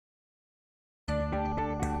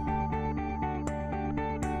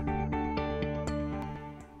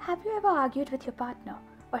Have you ever argued with your partner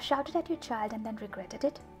or shouted at your child and then regretted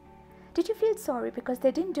it? Did you feel sorry because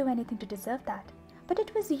they didn't do anything to deserve that, but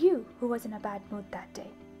it was you who was in a bad mood that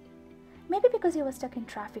day? Maybe because you were stuck in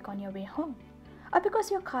traffic on your way home, or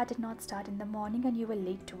because your car did not start in the morning and you were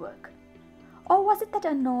late to work. Or was it that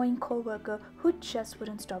annoying coworker who just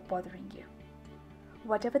wouldn't stop bothering you?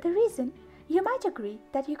 Whatever the reason, you might agree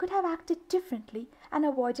that you could have acted differently and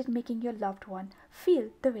avoided making your loved one feel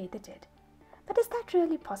the way they did. But is that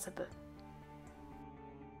really possible?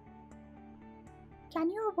 Can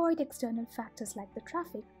you avoid external factors like the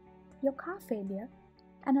traffic, your car failure,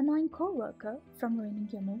 an annoying coworker from ruining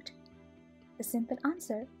your mood? The simple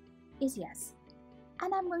answer is yes,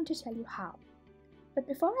 and I'm going to tell you how. But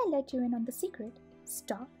before I let you in on the secret,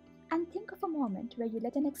 stop and think of a moment where you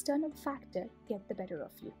let an external factor get the better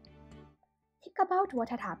of you. Think about what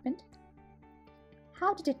had happened.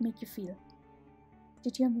 How did it make you feel?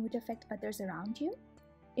 Did your mood affect others around you?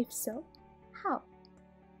 If so, how?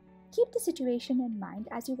 Keep the situation in mind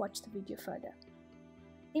as you watch the video further.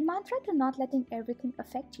 The mantra to not letting everything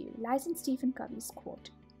affect you lies in Stephen Covey's quote,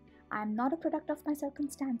 "I am not a product of my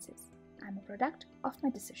circumstances, I am a product of my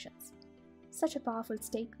decisions." Such a powerful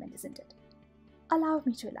statement, isn't it? Allow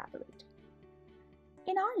me to elaborate.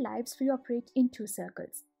 In our lives, we operate in two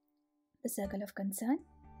circles, the circle of concern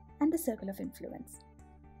and the circle of influence.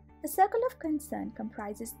 The circle of concern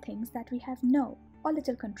comprises things that we have no or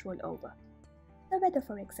little control over. The weather,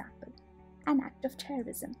 for example, an act of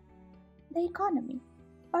terrorism, the economy,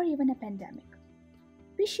 or even a pandemic.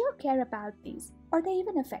 We sure care about these, or they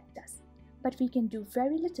even affect us, but we can do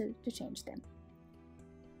very little to change them.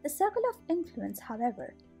 The circle of influence,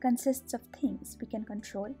 however, consists of things we can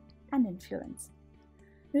control and influence.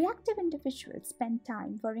 Reactive individuals spend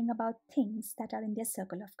time worrying about things that are in their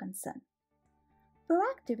circle of concern.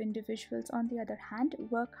 Proactive individuals, on the other hand,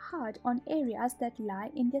 work hard on areas that lie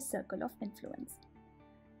in their circle of influence.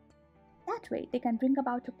 That way, they can bring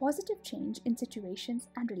about a positive change in situations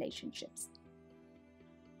and relationships.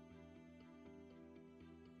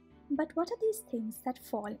 But what are these things that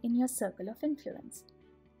fall in your circle of influence?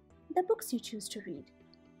 The books you choose to read,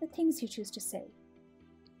 the things you choose to say,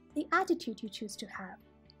 the attitude you choose to have,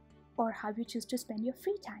 or how you choose to spend your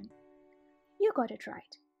free time. You got it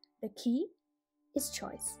right. The key is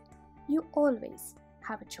choice. You always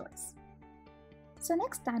have a choice. So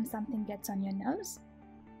next time something gets on your nerves,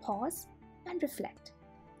 pause and reflect.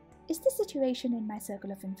 Is this situation in my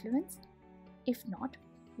circle of influence? If not,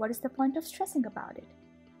 what is the point of stressing about it?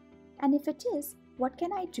 And if it is, what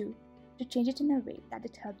can I do to change it in a way that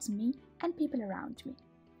it helps me and people around me?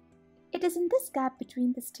 It is in this gap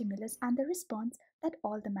between the stimulus and the response that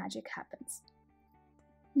all the magic happens.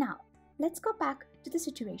 Now, let's go back to the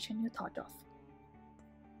situation you thought of.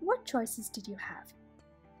 What choices did you have?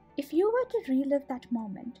 If you were to relive that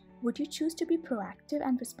moment, would you choose to be proactive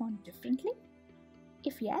and respond differently?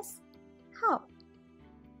 If yes, how?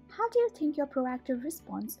 How do you think your proactive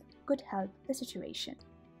response could help the situation?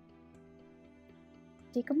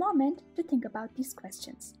 Take a moment to think about these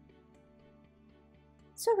questions.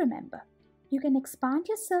 So remember, you can expand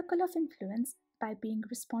your circle of influence by being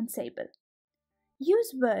responsible.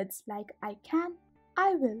 Use words like I can,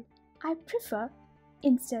 I will, I prefer,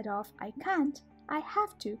 instead of I can't, I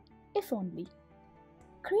have to, if only.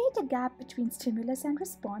 Create a gap between stimulus and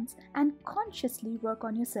response and consciously work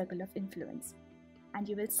on your circle of influence. And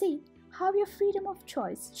you will see how your freedom of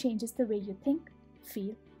choice changes the way you think,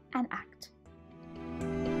 feel, and act.